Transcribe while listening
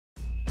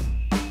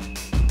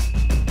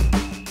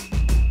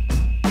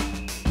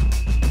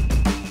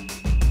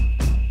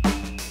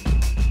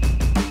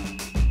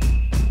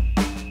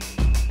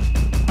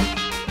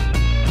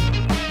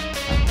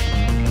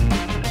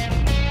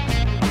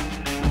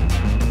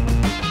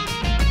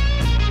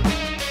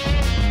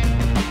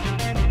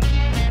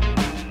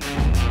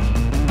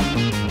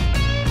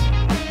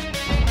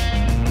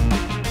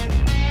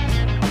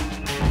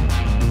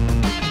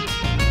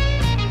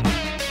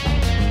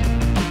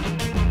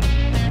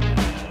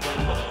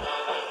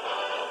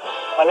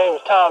My name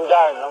is Thom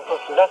Darden. I'm from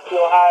Sandusky,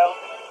 Ohio.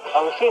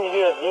 I'm a senior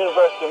here at the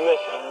University of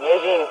Michigan,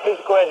 majoring in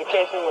physical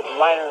education with a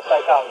minor in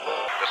psychology.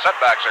 The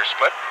setbacks are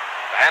split.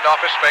 The handoff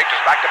is faked.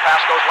 As back to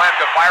pass goes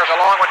Lampkin. Fires a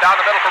long one down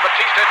the middle for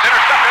Batista. It's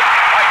intercepted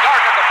by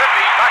Darden at the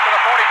 50. He's back to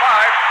the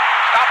 45.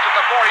 Stops at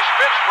the 40.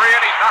 Spins free,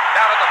 and he's knocked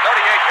down at the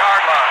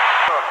 38-yard line.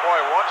 Oh, boy,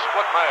 one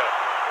split man.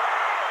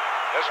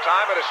 This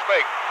time it is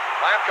faked.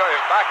 Lampkin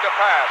is back to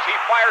pass. He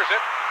fires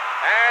it,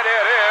 and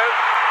it is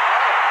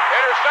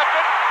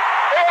intercepted.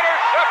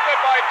 Intercepted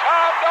by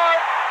Thom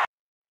Darden.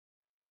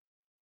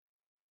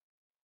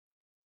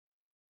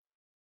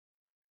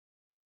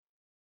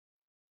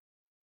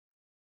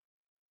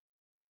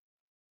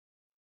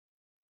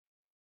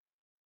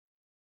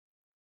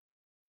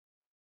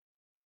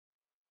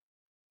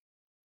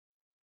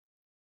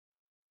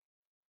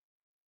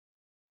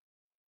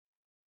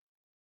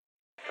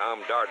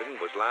 Thom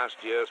Darden was last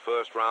year's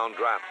first-round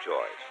draft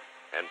choice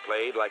and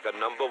played like a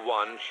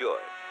 #1 should.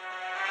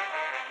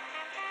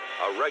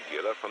 A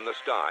regular from the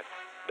start,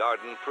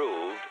 Darden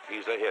proved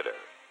he's a hitter.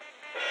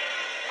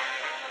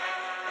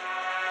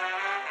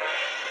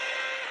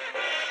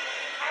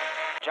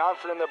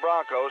 Johnson and the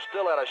Broncos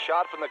still had a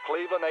shot from the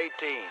Cleveland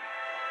 18.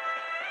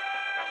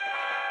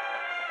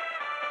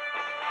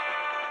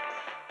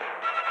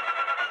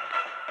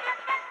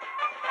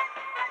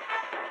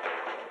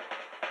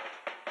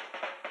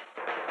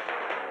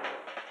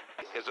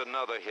 Is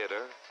another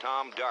hitter,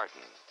 Thom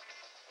Darden.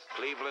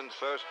 Cleveland's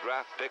first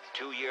draft pick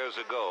 2 years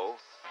ago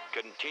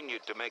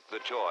continued to make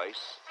the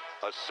choice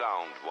a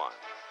sound one.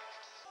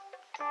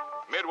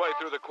 Midway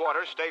through the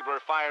quarter, Stabler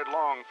fired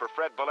long for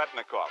Fred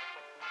Biletnikoff.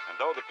 And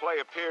though the play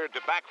appeared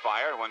to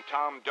backfire when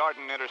Thom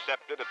Darden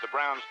intercepted at the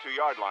Browns'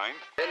 2-yard line,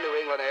 Then New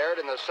England erred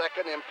in the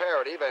second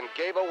imperative and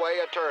gave away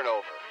a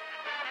turnover.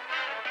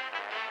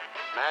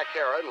 Mac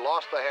Heron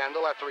lost the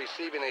handle after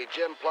receiving a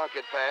Jim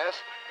Plunkett pass,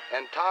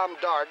 and Thom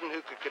Darden,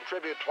 who could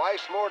contribute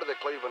twice more to the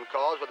Cleveland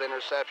cause with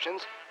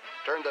interceptions,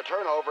 turned the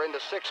turnover into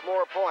 6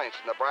 more points,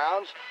 and the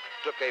Browns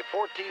took a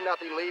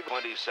 14-0 lead.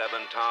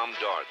 27, Thom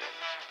Darden,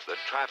 the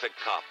traffic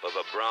cop of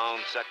a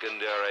Brown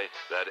secondary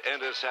that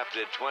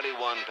intercepted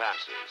 21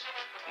 passes,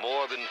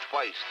 more than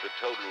twice the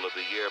total of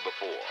the year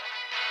before.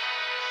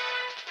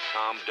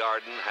 Thom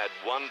Darden had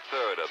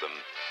 1/3 of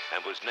them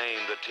and was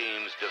named the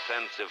team's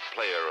Defensive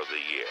Player of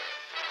the Year.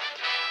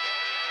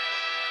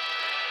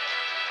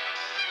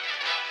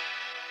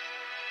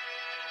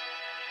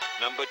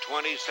 Number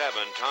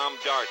 27, Thom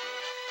Darden,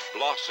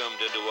 blossomed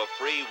into a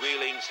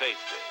freewheeling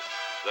safety,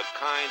 the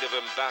kind of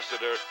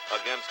ambassador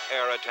against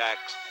air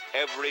attacks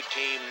every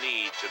team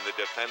needs in the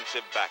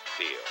defensive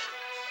backfield.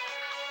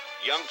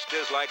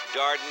 Youngsters like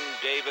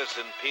Darden, Davis,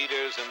 and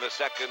Peters in the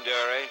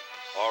secondary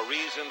are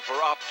reason for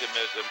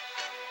optimism,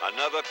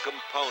 another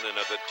component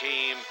of the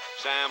team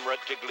Sam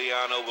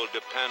Rettigliano will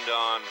depend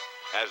on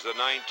as the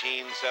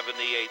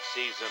 1978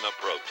 season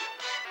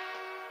approaches.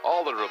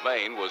 All that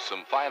remained was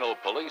some final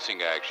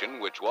policing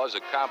action, which was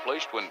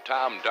accomplished when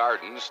Thom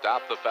Darden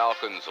stopped the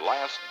Falcons'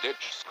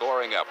 last-ditch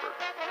scoring effort.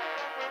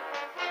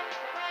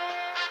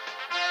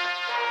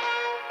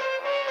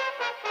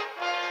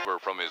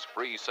 From his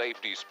free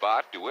safety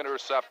spot to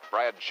intercept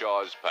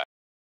Bradshaw's pass.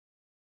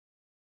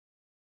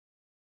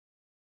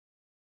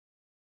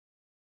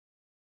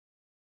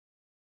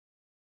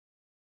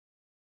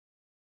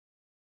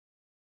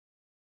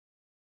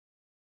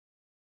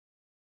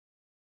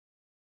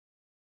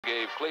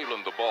 Gave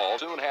Cleveland the ball,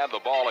 soon had the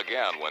ball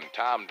again when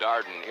Thom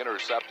Darden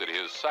intercepted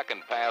his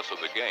second pass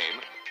of the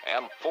game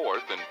and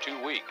 4th in 2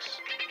 weeks.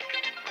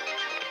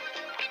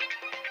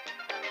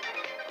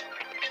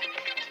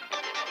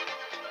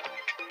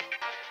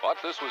 But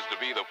this was to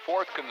be the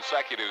 4th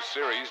consecutive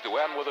series to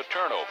end with a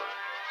turnover.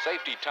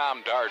 Safety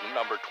Thom Darden,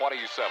 number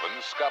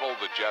 27, scuttled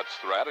the Jets'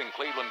 threat, and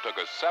Cleveland took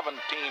a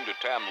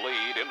 17-10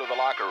 lead into the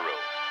locker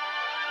room.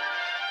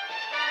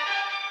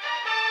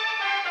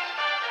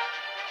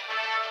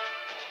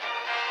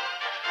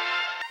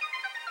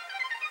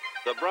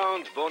 The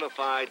Browns' bona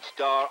fide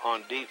star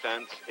on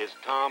defense is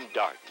Thom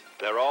Darden,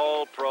 their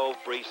all-pro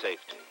free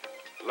safety.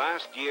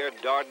 Last year,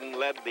 Darden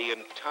led the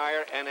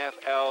entire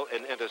NFL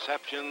in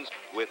interceptions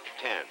with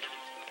 10,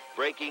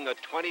 breaking a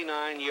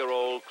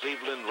 29-year-old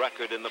Cleveland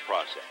record in the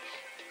process.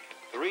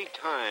 3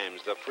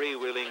 times the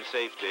freewheeling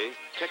safety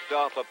picked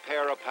off a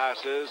pair of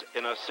passes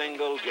in a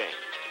single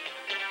game.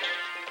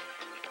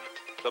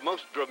 The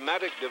most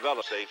dramatic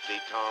development safety,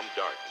 Thom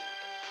Darden,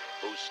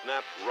 who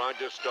snapped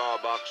Roger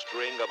Staubach's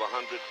string of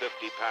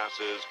 150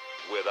 passes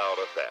without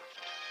a theft.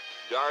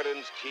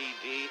 Darden's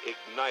TD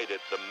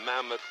ignited the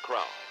mammoth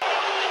crowd.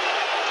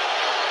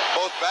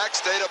 Both backs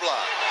stayed a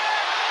block.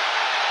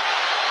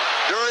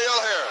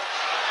 Duriel Harris.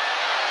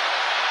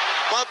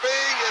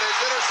 Bumping, it is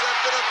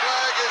intercepted, a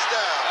flag is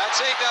down. I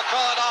think they'll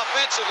call it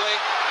offensively.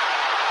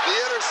 The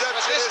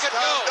interception is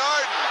Thom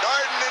Darden.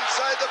 Darden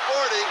inside the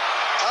 40.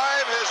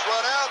 Time has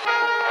run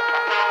out.